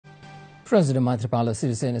President Maithripala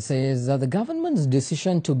Sirisena says that the government's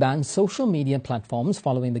decision to ban social media platforms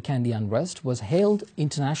following the Kandy unrest was hailed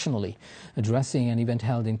internationally. Addressing an event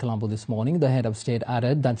held in Colombo this morning, the head of state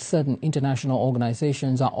added that certain international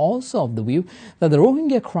organizations are also of the view that the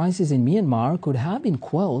Rohingya crisis in Myanmar could have been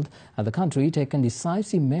quelled had the country taken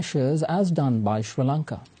decisive measures as done by Sri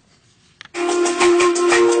Lanka.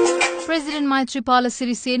 President Maithripala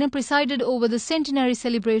Sirisena presided over the centenary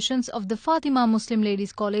celebrations of the Fathima Muslim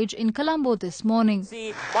Ladies College in Colombo this morning.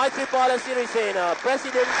 Maithripala Sirisena,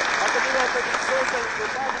 President of the Democratic Social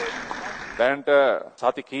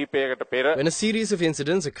Republic. When a series of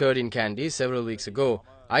incidents occurred in Kandy several weeks ago,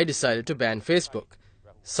 I decided to ban Facebook.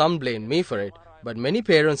 Some blamed me for it, but many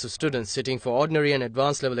parents of students sitting for ordinary and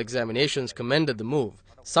advanced level examinations commended the move.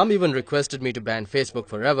 Some even requested me to ban Facebook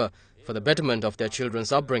forever for the betterment of their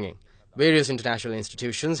children's upbringing. Various international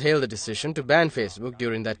institutions hailed the decision to ban Facebook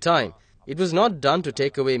during that time. It was not done to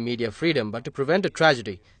take away media freedom, but to prevent a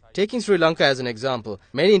tragedy. Taking Sri Lanka as an example,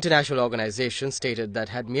 many international organizations stated that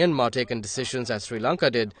had Myanmar taken decisions as Sri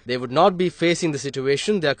Lanka did, they would not be facing the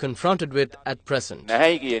situation they are confronted with at present.